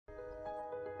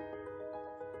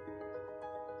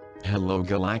Hello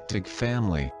Galactic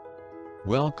family.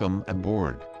 Welcome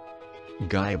aboard.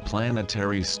 Gaia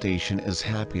Planetary Station is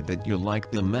happy that you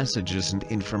like the messages and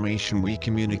information we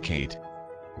communicate.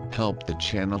 Help the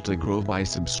channel to grow by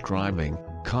subscribing,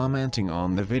 commenting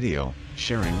on the video,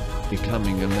 sharing,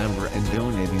 becoming a member and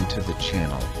donating to the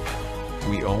channel.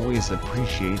 We always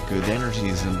appreciate good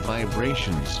energies and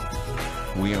vibrations.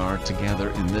 We are together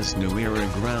in this new era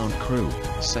ground crew.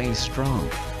 Stay strong.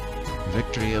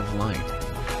 Victory of light.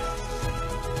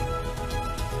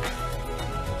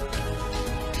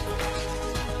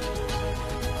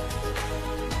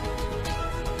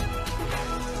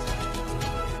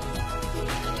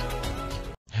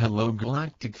 Hello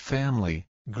Galactic family,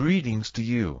 greetings to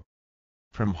you.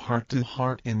 From heart to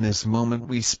heart in this moment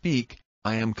we speak,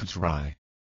 I am Katrai.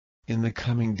 In the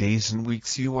coming days and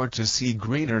weeks you are to see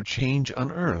greater change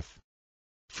on Earth.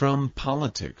 From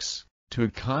politics, to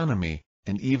economy,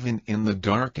 and even in the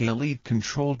dark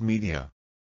elite-controlled media.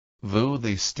 Though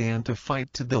they stand to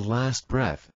fight to the last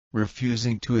breath,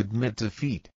 refusing to admit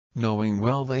defeat, knowing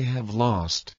well they have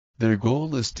lost. Their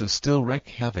goal is to still wreak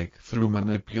havoc through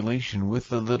manipulation with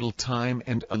the little time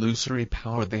and illusory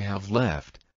power they have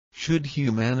left, should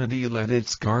humanity let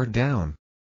its guard down.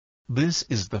 This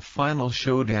is the final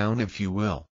showdown, if you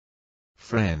will.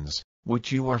 Friends,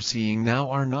 what you are seeing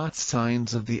now are not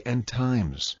signs of the end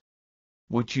times.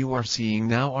 What you are seeing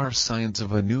now are signs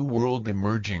of a new world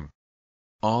emerging.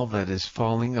 All that is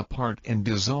falling apart and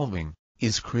dissolving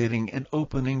is creating an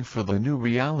opening for the new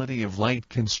reality of light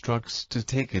constructs to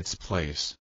take its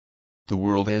place. The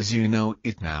world as you know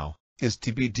it now, is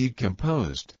to be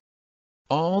decomposed.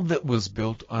 All that was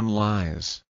built on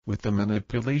lies, with the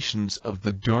manipulations of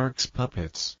the dark's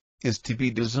puppets, is to be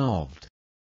dissolved.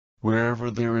 Wherever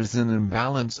there is an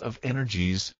imbalance of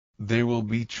energies, there will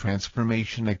be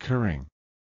transformation occurring.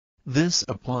 This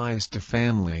applies to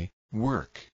family,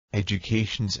 work,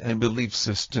 educations and belief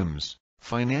systems,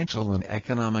 financial and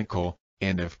economical,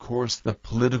 and of course the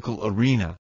political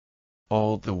arena.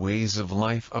 All the ways of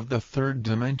life of the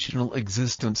third-dimensional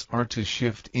existence are to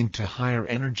shift into higher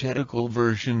energetical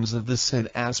versions of the said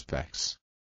aspects.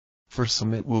 For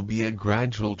some it will be a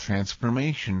gradual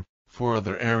transformation, for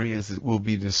other areas it will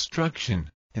be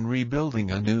destruction, and rebuilding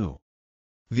anew.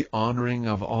 The honoring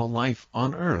of all life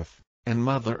on Earth, and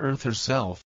Mother Earth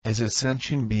herself, as a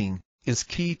sentient being, is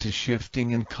key to shifting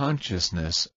in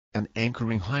consciousness, and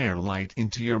anchoring higher light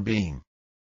into your being.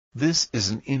 This is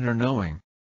an inner knowing.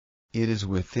 It is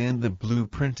within the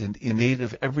blueprint and innate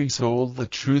of every soul the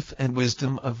truth and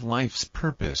wisdom of life's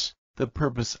purpose. The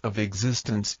purpose of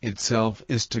existence itself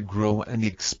is to grow and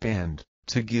expand,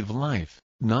 to give life,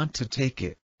 not to take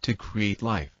it, to create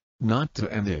life, not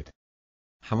to end it.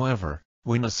 However,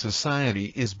 when a society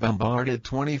is bombarded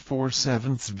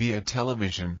 24/7 via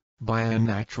television, by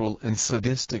unnatural and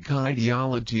sadistic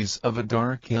ideologies of a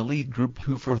dark elite group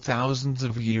who for thousands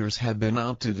of years have been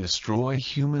out to destroy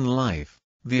human life,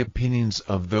 the opinions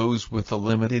of those with a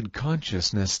limited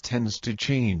consciousness tends to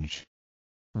change.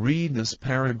 Read this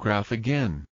paragraph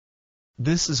again.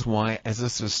 This is why as a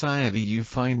society you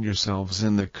find yourselves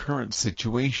in the current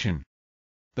situation.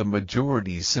 The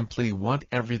majority simply want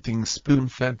everything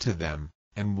spoon-fed to them,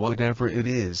 and whatever it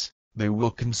is, they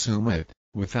will consume it,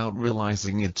 without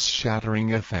realizing its shattering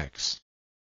effects.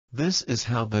 This is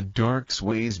how the dark's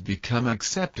ways become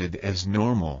accepted as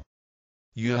normal.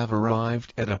 You have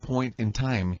arrived at a point in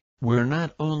time, where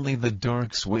not only the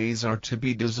dark's ways are to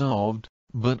be dissolved,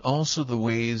 but also the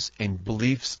ways and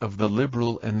beliefs of the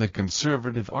liberal and the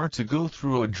conservative are to go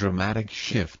through a dramatic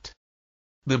shift.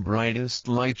 The brightest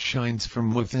light shines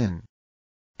from within.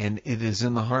 And it is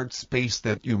in the heart space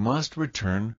that you must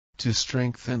return, to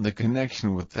strengthen the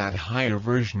connection with that higher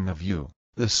version of you,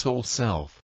 the soul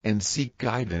self, and seek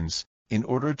guidance, in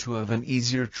order to have an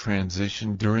easier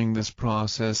transition during this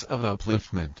process of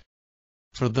upliftment.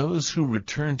 For those who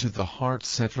return to the heart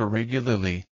center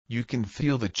regularly, you can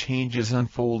feel the changes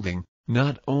unfolding,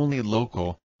 not only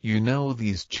local, you know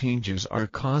these changes are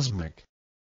cosmic.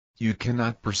 You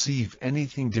cannot perceive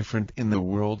anything different in the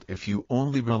world if you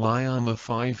only rely on the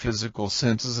 5 physical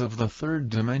senses of the third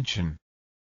dimension.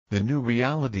 The new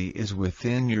reality is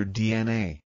within your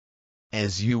DNA.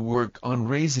 As you work on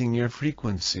raising your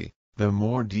frequency, the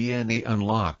more DNA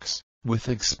unlocks, with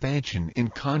expansion in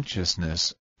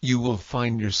consciousness, you will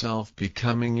find yourself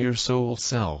becoming your soul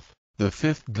self, the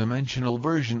 5th-dimensional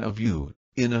version of you,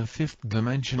 in a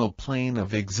 5th-dimensional plane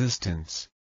of existence.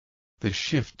 The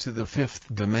shift to the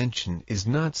 5th dimension is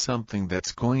not something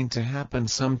that's going to happen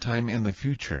sometime in the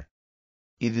future.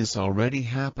 It is already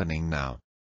happening now.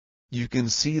 You can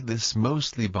see this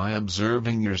mostly by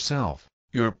observing yourself,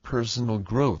 your personal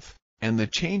growth, and the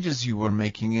changes you are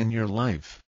making in your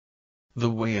life. The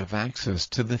way of access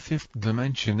to the fifth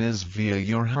dimension is via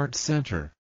your heart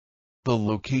center, the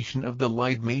location of the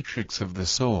light matrix of the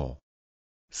soul.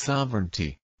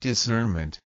 Sovereignty,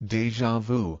 discernment, déjà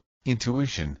vu,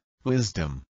 intuition,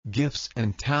 wisdom, gifts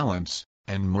and talents,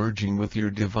 and merging with your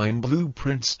divine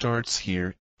blueprint starts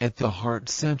here, at the heart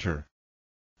center.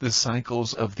 The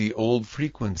cycles of the old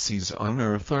frequencies on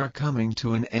Earth are coming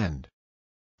to an end.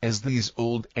 As these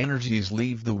old energies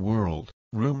leave the world,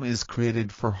 room is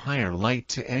created for higher light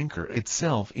to anchor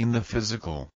itself in the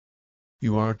physical.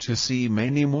 You are to see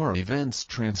many more events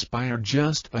transpire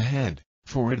just ahead,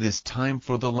 for it is time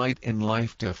for the light and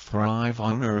life to thrive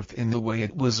on Earth in the way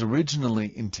it was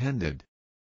originally intended.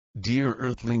 Dear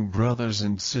Earthling brothers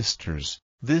and sisters,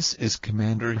 this is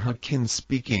Commander Hakin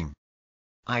speaking.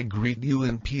 I greet you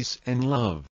in peace and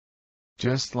love.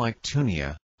 Just like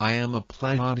Tunia, I am a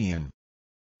Pleiadian.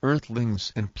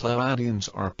 Earthlings and Pleiadians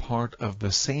are part of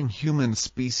the same human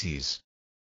species.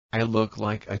 I look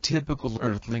like a typical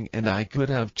Earthling and I could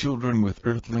have children with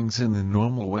Earthlings in the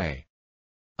normal way.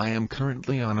 I am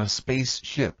currently on a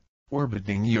spaceship,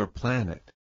 orbiting your planet.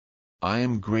 I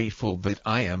am grateful that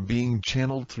I am being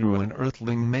channeled through an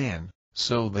Earthling man,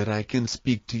 so that I can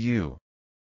speak to you.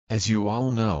 As you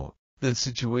all know, the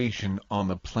situation on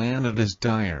the planet is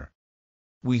dire.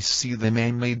 We see the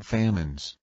man-made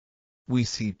famines. We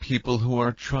see people who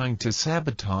are trying to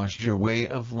sabotage your way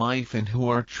of life and who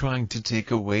are trying to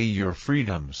take away your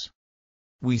freedoms.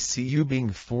 We see you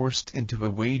being forced into a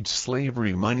wage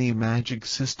slavery money magic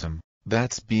system,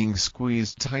 that's being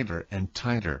squeezed tighter and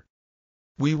tighter.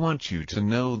 We want you to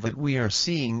know that we are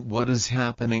seeing what is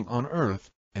happening on Earth,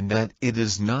 and that it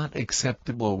is not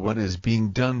acceptable what is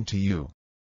being done to you.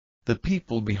 The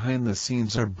people behind the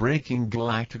scenes are breaking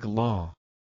galactic law.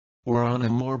 Or on a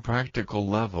more practical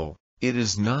level, it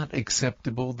is not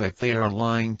acceptable that they are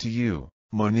lying to you,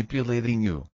 manipulating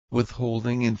you,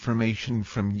 withholding information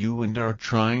from you and are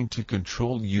trying to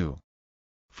control you.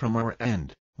 From our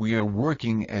end, we are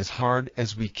working as hard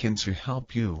as we can to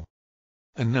help you.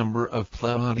 A number of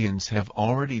Pleiadians have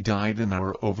already died in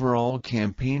our overall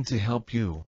campaign to help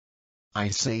you. I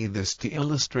say this to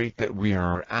illustrate that we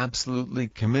are absolutely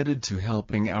committed to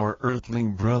helping our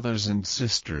Earthling brothers and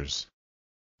sisters.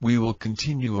 We will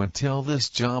continue until this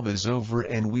job is over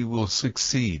and we will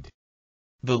succeed.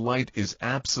 The light is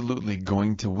absolutely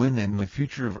going to win and the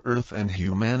future of Earth and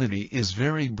humanity is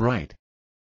very bright.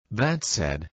 That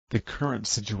said, the current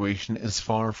situation is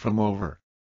far from over.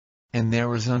 And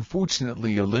there is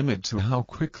unfortunately a limit to how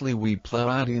quickly we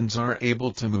Pleiadians are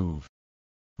able to move.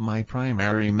 My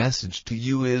primary message to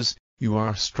you is, you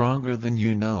are stronger than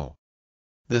you know.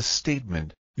 This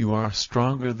statement, you are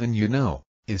stronger than you know,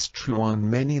 is true on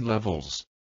many levels.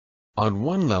 On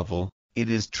one level, it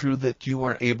is true that you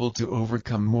are able to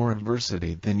overcome more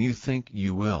adversity than you think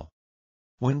you will.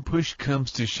 When push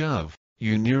comes to shove,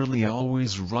 you nearly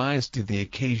always rise to the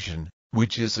occasion,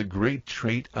 which is a great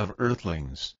trait of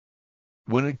Earthlings.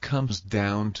 When it comes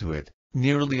down to it,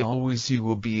 nearly always you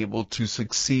will be able to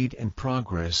succeed and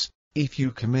progress, if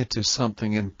you commit to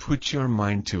something and put your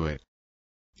mind to it.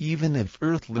 Even if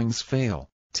Earthlings fail,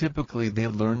 typically they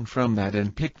learn from that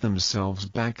and pick themselves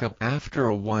back up after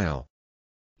a while.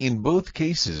 In both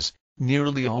cases,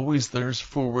 nearly always there's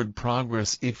forward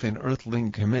progress if an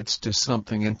Earthling commits to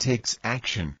something and takes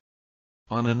action.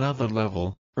 On another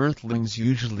level, Earthlings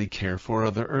usually care for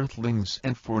other Earthlings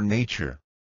and for nature.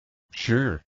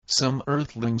 Sure, some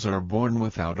Earthlings are born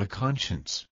without a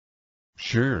conscience.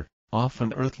 Sure,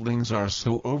 often Earthlings are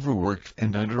so overworked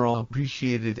and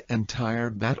underappreciated and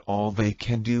tired that all they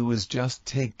can do is just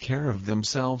take care of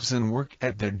themselves and work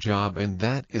at their job and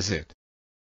that is it.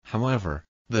 However,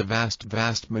 the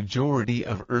vast majority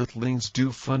of Earthlings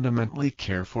do fundamentally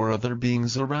care for other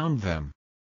beings around them.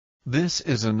 This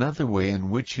is another way in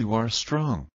which you are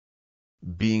strong.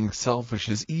 Being selfish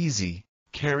is easy,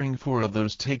 caring for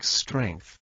others takes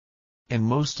strength. And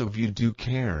most of you do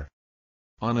care.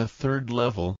 On a third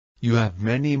level, you have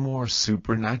many more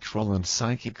supernatural and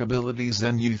psychic abilities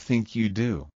than you think you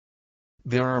do.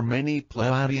 There are many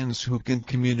Pleiadians who can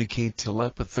communicate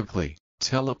telepathically,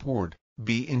 teleport,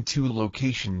 be in two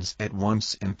locations at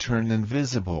once and turn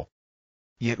invisible.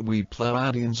 Yet we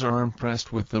Pleiadians are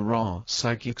impressed with the raw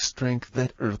psychic strength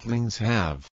that Earthlings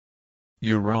have.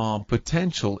 Your raw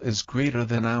potential is greater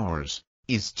than ours,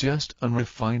 it's just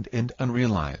unrefined and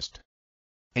unrealized.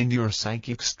 And your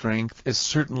psychic strength is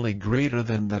certainly greater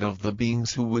than that of the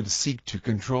beings who would seek to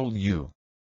control you.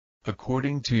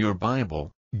 According to your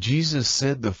Bible, Jesus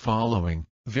said the following,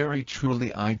 "Very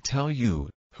truly I tell you,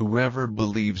 whoever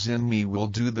believes in me will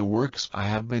do the works I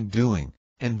have been doing,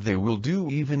 and they will do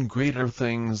even greater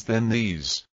things than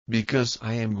these, because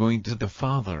I am going to the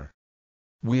Father.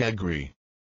 We agree.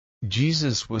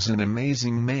 Jesus was an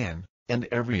amazing man, and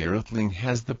every earthling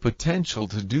has the potential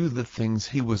to do the things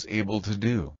he was able to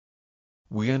do.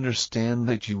 We understand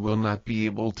that you will not be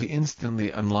able to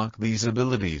instantly unlock these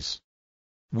abilities.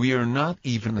 We are not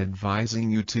even advising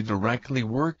you to directly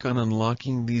work on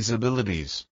unlocking these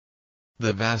abilities.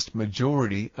 The vast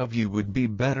majority of you would be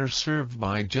better served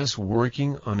by just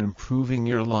working on improving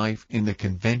your life in the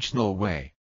conventional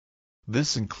way.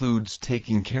 This includes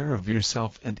taking care of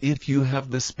yourself, and if you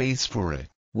have the space for it,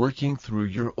 working through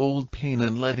your old pain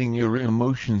and letting your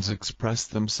emotions express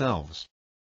themselves.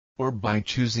 Or by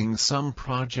choosing some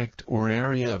project or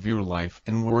area of your life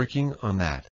and working on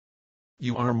that.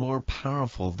 You are more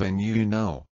powerful than you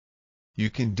know. You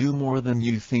can do more than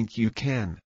you think you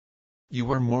can.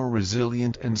 You are more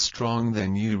resilient and strong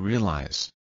than you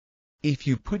realize. If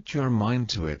you put your mind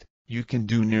to it, you can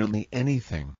do nearly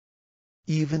anything.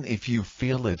 Even if you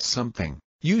fail at something,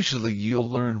 usually you'll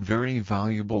learn very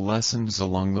valuable lessons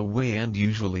along the way, and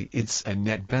usually it's a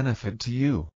net benefit to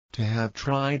you to have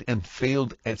tried and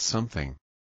failed at something.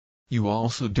 You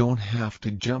also don't have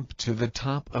to jump to the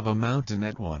top of a mountain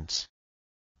at once.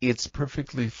 It's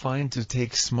perfectly fine to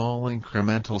take small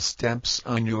incremental steps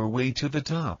on your way to the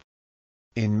top.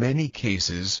 In many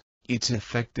cases, it's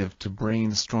effective to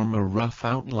brainstorm a rough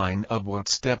outline of what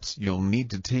steps you'll need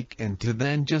to take and to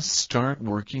then just start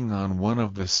working on one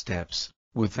of the steps,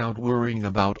 without worrying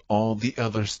about all the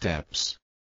other steps.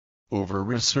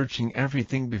 Over-researching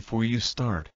everything before you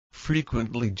start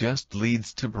frequently just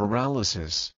leads to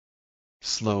paralysis.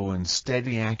 Slow and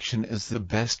steady action is the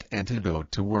best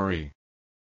antidote to worry.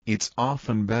 It's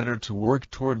often better to work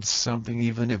towards something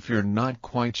even if you're not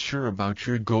quite sure about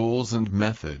your goals and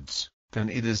methods, than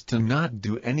it is to not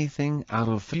do anything out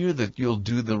of fear that you'll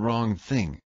do the wrong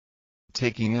thing.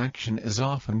 Taking action is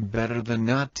often better than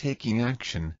not taking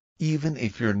action, even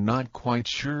if you're not quite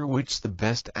sure which the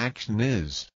best action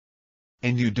is.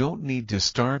 And you don't need to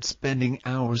start spending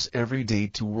hours every day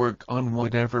to work on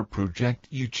whatever project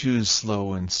you choose.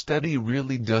 Slow and steady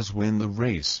really does win the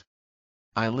race.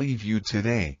 I leave you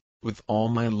today, with all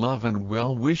my love and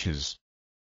well wishes.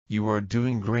 You are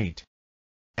doing great.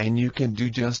 And you can do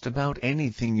just about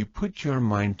anything you put your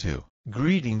mind to.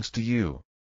 Greetings to you.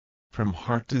 From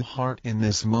heart to heart in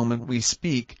this moment we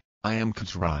speak, I am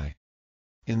Galactic.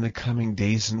 In the coming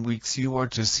days and weeks you are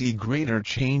to see greater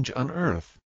change on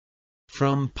Earth.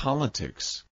 From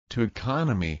politics, to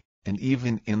economy, and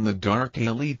even in the dark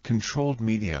elite-controlled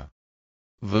media.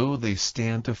 Though they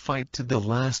stand to fight to the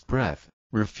last breath,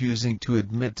 refusing to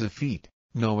admit defeat,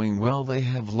 knowing well they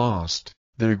have lost,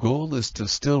 their goal is to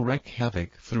still wreak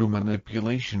havoc through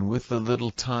manipulation with the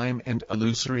little time and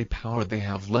illusory power they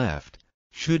have left,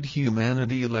 should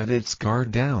humanity let its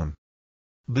guard down.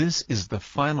 This is the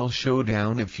final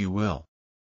showdown, if you will.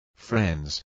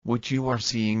 Friends, what you are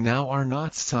seeing now are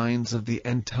not signs of the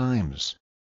end times.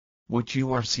 What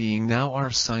you are seeing now are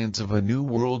signs of a new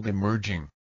world emerging.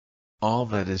 All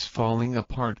that is falling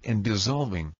apart and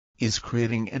dissolving is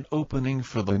creating an opening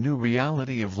for the new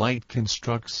reality of light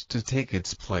constructs to take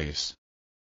its place.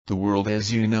 The world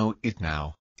as you know it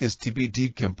now is to be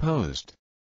decomposed.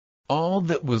 All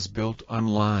that was built on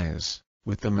lies,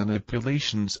 with the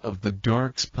manipulations of the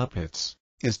dark's puppets,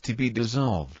 is to be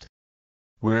dissolved.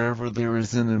 Wherever there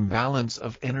is an imbalance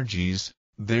of energies,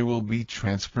 there will be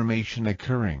transformation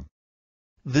occurring.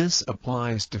 This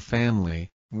applies to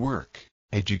family, work,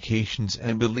 educations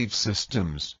and belief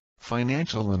systems,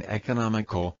 financial and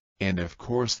economical, and of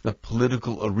course the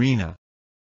political arena.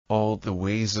 All the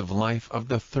ways of life of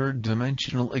the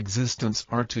third-dimensional existence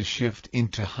are to shift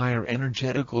into higher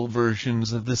energetical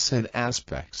versions of the said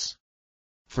aspects.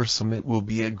 For some it will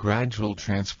be a gradual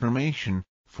transformation,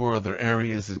 for other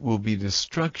areas it will be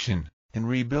destruction, and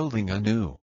rebuilding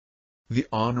anew. The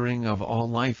honoring of all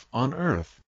life on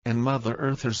Earth, and Mother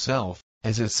Earth herself,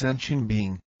 as a sentient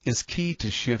being, is key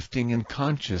to shifting in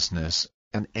consciousness,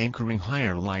 and anchoring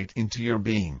higher light into your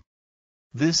being.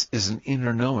 This is an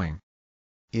inner knowing.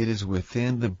 It is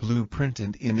within the blueprint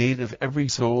and innate of every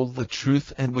soul the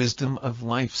truth and wisdom of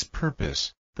life's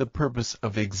purpose. The purpose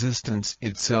of existence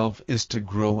itself is to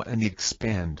grow and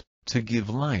expand, to give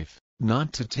life,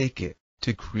 not to take it,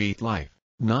 to create life,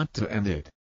 not to end it.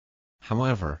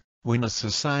 However, when a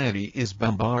society is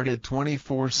bombarded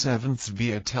 24/7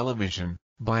 via television,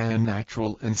 by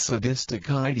unnatural and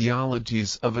sadistic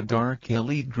ideologies of a dark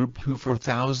elite group who for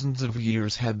thousands of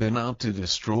years have been out to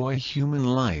destroy human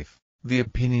life, the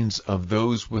opinions of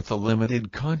those with a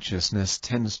limited consciousness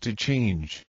tends to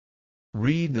change.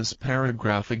 Read this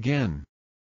paragraph again.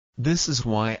 This is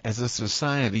why as a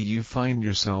society you find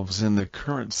yourselves in the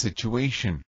current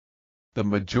situation. The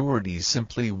majority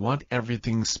simply want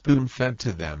everything spoon-fed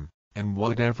to them, and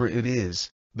whatever it is,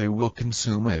 they will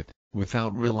consume it,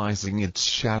 without realizing its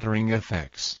shattering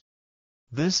effects.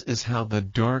 This is how the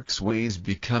dark's ways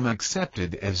become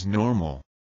accepted as normal.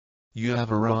 You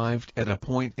have arrived at a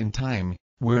point in time,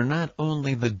 where not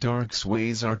only the dark's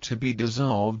ways are to be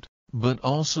dissolved, but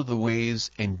also the ways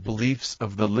and beliefs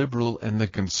of the liberal and the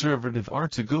conservative are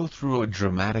to go through a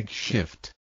dramatic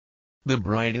shift. The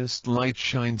brightest light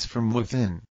shines from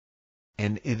within.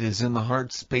 And it is in the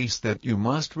heart space that you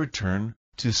must return,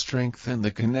 to strengthen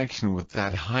the connection with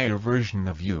that higher version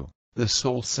of you, the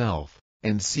soul self,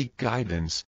 and seek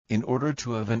guidance, in order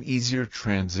to have an easier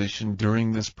transition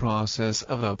during this process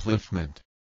of upliftment.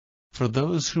 For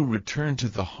those who return to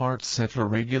the heart center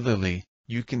regularly,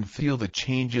 you can feel the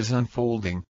changes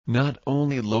unfolding, not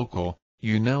only local,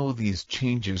 you know these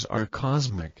changes are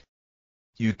cosmic.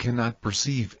 You cannot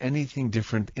perceive anything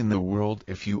different in the world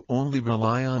if you only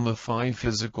rely on the 5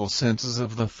 physical senses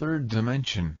of the 3rd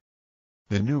dimension.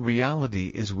 The new reality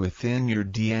is within your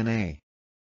DNA.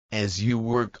 As you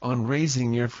work on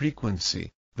raising your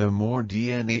frequency, the more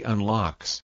DNA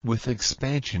unlocks. With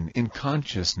expansion in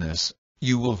consciousness,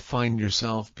 you will find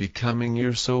yourself becoming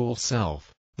your soul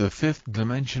self, the 5th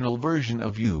dimensional version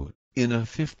of you, in a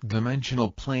 5th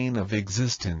dimensional plane of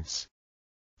existence.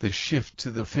 The shift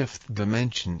to the 5th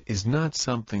dimension is not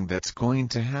something that's going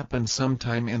to happen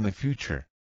sometime in the future.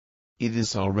 It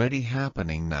is already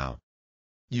happening now.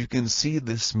 You can see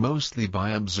this mostly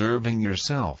by observing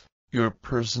yourself, your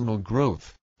personal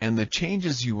growth, and the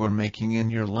changes you are making in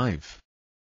your life.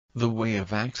 The way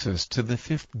of access to the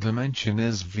 5th dimension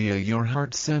is via your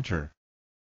heart center,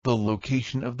 the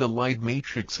location of the light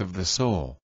matrix of the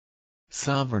soul.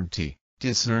 Sovereignty,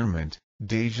 discernment,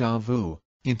 déjà vu,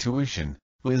 intuition,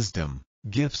 wisdom,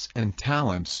 gifts and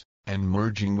talents, and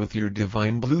merging with your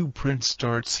divine blueprint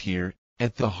starts here,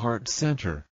 at the heart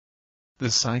center. The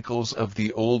cycles of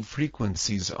the old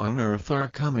frequencies on Earth are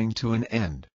coming to an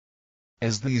end.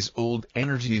 As these old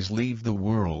energies leave the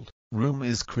world, room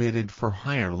is created for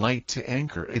higher light to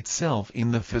anchor itself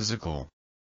in the physical.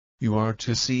 You are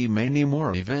to see many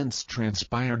more events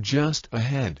transpire just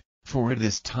ahead, for it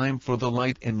is time for the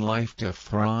light and life to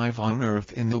thrive on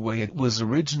Earth in the way it was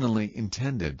originally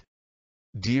intended.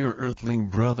 Dear Earthling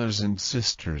brothers and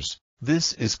sisters,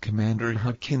 this is Commander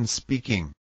Hakin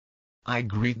speaking. I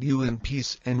greet you in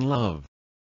peace and love.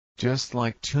 Just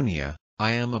like Tunia,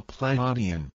 I am a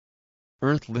Pleiadian.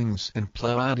 Earthlings and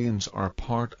Pleiadians are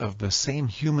part of the same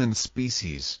human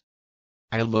species.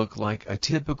 I look like a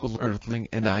typical Earthling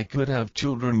and I could have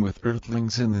children with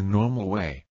Earthlings in the normal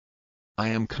way. I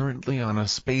am currently on a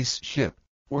spaceship,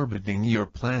 orbiting your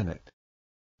planet.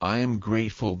 I am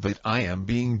grateful that I am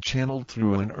being channeled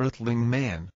through an Earthling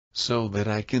man, so that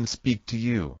I can speak to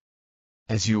you.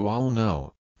 As you all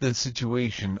know, the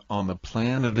situation on the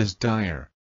planet is dire.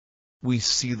 We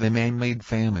see the man-made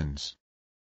famines.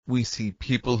 We see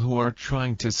people who are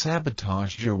trying to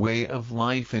sabotage your way of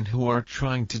life and who are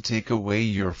trying to take away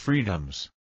your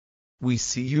freedoms. We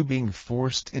see you being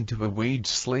forced into a wage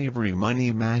slavery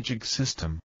money magic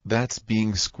system, that's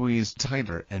being squeezed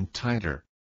tighter and tighter.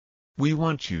 We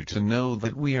want you to know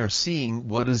that we are seeing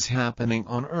what is happening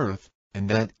on Earth, and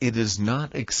that it is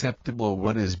not acceptable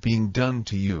what is being done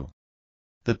to you.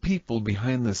 The people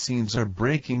behind the scenes are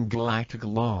breaking galactic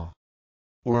law.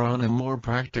 Or on a more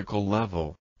practical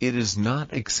level, it is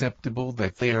not acceptable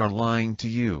that they are lying to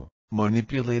you,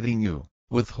 manipulating you,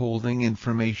 withholding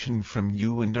information from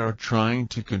you and are trying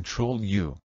to control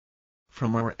you.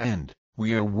 From our end,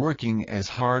 we are working as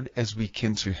hard as we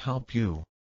can to help you.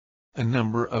 A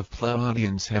number of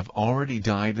Pleiadians have already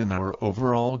died in our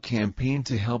overall campaign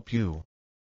to help you.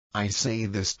 I say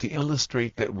this to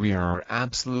illustrate that we are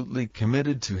absolutely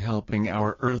committed to helping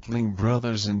our Earthling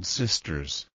brothers and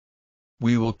sisters.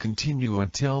 We will continue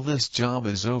until this job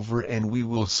is over and we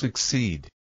will succeed.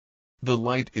 The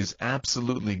light is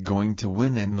absolutely going to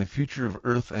win and the future of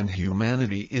Earth and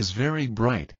humanity is very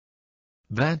bright.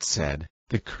 That said,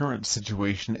 the current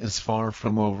situation is far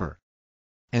from over.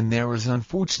 And there is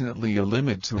unfortunately a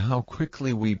limit to how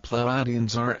quickly we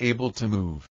Pleiadians are able to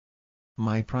move.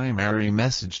 My primary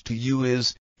message to you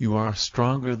is, you are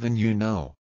stronger than you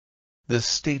know. This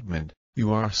statement,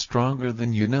 you are stronger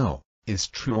than you know, is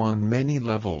true on many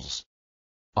levels.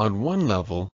 On one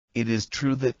level, it is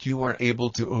true that you are able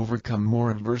to overcome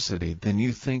more adversity than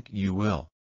you think you will.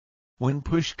 When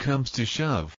push comes to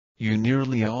shove, you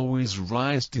nearly always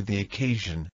rise to the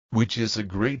occasion, which is a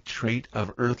great trait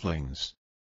of Earthlings.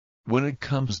 When it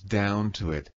comes down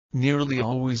to it, nearly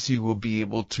always you will be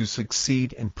able to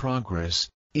succeed and progress,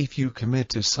 if you commit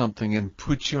to something and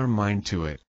put your mind to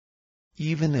it.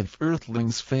 Even if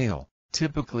Earthlings fail,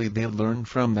 typically they learn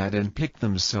from that and pick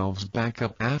themselves back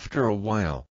up after a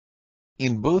while.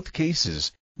 In both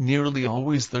cases, nearly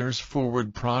always there's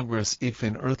forward progress if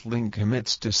an Earthling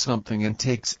commits to something and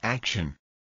takes action.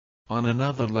 On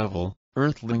another level,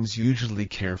 Earthlings usually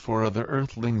care for other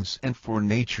Earthlings and for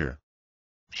nature.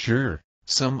 Sure,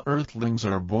 some Earthlings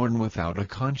are born without a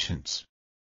conscience.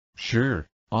 Sure,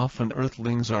 often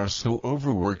Earthlings are so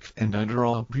overworked and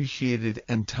underappreciated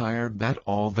and tired that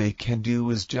all they can do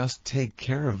is just take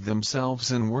care of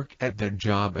themselves and work at their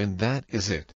job, and that is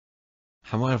it.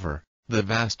 However, the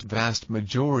vast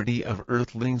majority of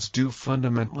Earthlings do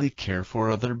fundamentally care for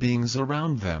other beings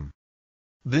around them.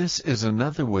 This is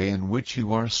another way in which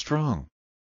you are strong.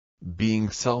 Being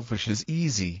selfish is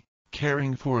easy,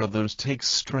 caring for others takes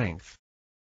strength.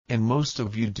 And most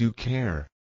of you do care.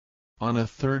 On a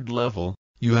third level,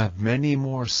 you have many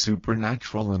more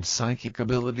supernatural and psychic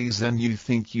abilities than you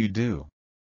think you do.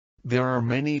 There are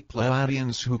many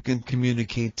Pleiadians who can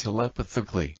communicate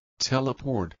telepathically,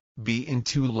 teleport, be in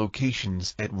two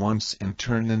locations at once and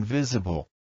turn invisible.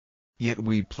 Yet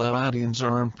we Pleiadians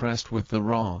are impressed with the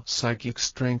raw psychic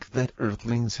strength that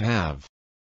Earthlings have.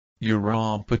 Your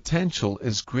raw potential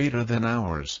is greater than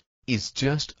ours, it's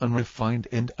just unrefined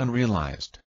and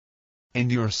unrealized.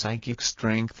 And your psychic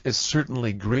strength is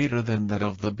certainly greater than that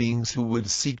of the beings who would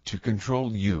seek to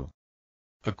control you.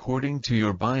 According to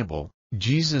your Bible,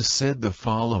 Jesus said the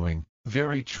following,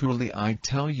 "Very truly I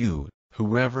tell you,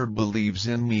 whoever believes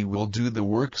in me will do the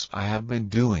works I have been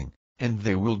doing, and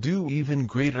they will do even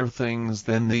greater things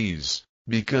than these,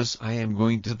 because I am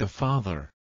going to the Father."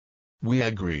 We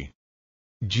agree.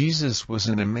 Jesus was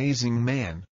an amazing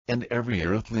man, and every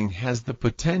Earthling has the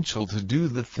potential to do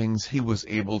the things he was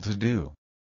able to do.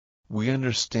 We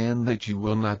understand that you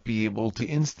will not be able to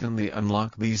instantly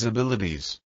unlock these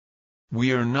abilities.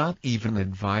 We are not even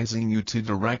advising you to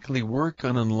directly work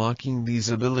on unlocking these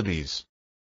abilities.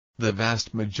 The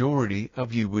vast majority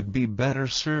of you would be better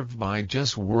served by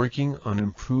just working on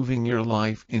improving your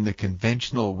life in the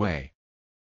conventional way.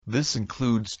 This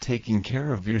includes taking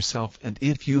care of yourself, and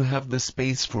if you have the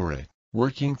space for it,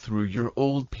 working through your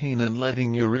old pain and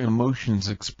letting your emotions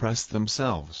express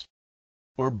themselves.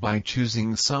 Or by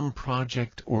choosing some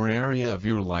project or area of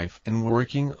your life and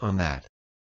working on that.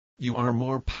 You are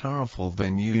more powerful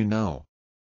than you know.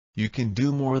 You can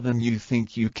do more than you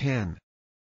think you can.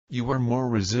 You are more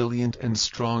resilient and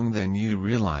strong than you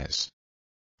realize.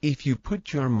 If you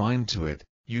put your mind to it,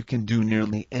 you can do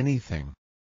nearly anything.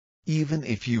 Even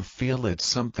if you fail at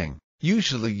something,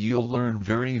 usually you'll learn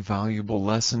very valuable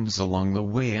lessons along the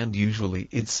way, and usually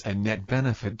it's a net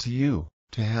benefit to you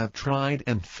to have tried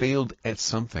and failed at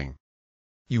something.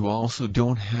 You also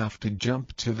don't have to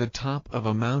jump to the top of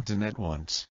a mountain at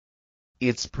once.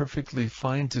 It's perfectly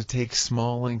fine to take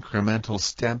small incremental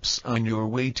steps on your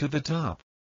way to the top.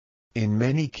 In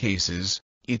many cases,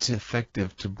 it's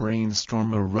effective to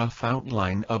brainstorm a rough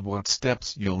outline of what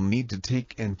steps you'll need to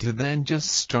take and to then just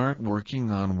start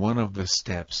working on one of the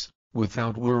steps,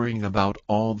 without worrying about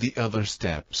all the other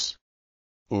steps.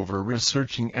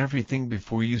 Over-researching everything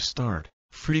before you start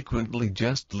frequently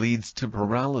just leads to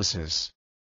paralysis.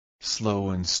 Slow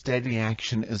and steady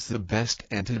action is the best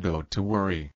antidote to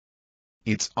worry.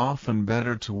 It's often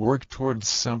better to work towards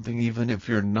something even if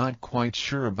you're not quite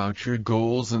sure about your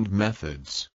goals and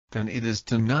methods, than it is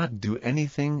to not do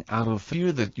anything out of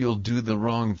fear that you'll do the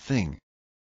wrong thing.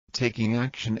 Taking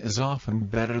action is often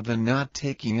better than not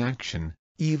taking action,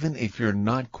 even if you're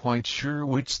not quite sure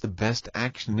which the best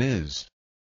action is.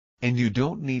 And you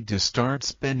don't need to start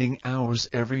spending hours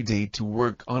every day to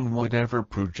work on whatever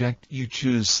project you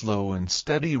choose. Slow and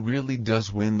steady really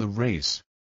does win the race.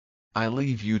 I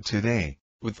leave you today,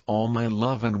 with all my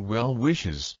love and well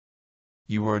wishes.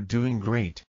 You are doing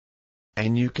great.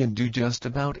 And you can do just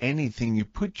about anything you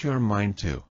put your mind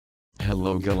to.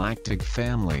 Hello Galactic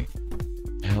family.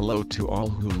 Hello to all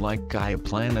who like Gaia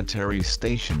Planetary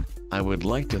Station. I would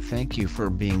like to thank you for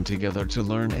being together to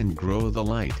learn and grow the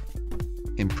light.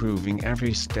 Improving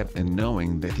every step and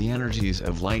knowing that the energies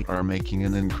of light are making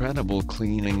an incredible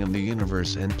cleaning in the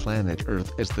universe, and planet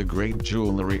Earth is the great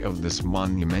jewelry of this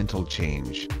monumental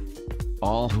change.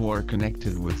 All who are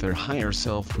connected with their higher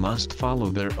self must follow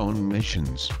their own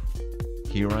missions.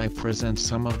 Here I present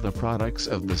some of the products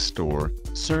of the store.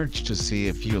 Search to see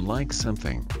if you like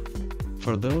something.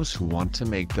 For those who want to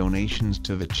make donations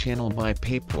to the channel by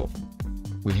PayPal,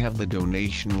 we have the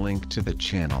donation link to the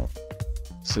channel.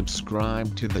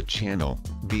 Subscribe to the channel,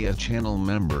 be a channel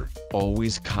member,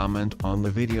 always comment on the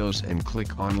videos and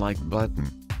click on like button.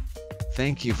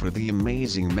 Thank you for the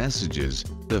amazing messages,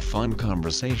 the fun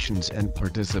conversations and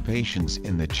participations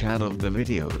in the chat of the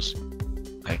videos.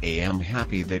 I am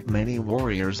happy that many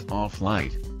warriors of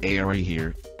light are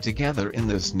here, together in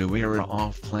this new era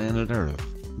of planet Earth.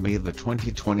 May the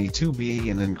 2022 be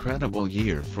an incredible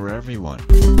year for everyone.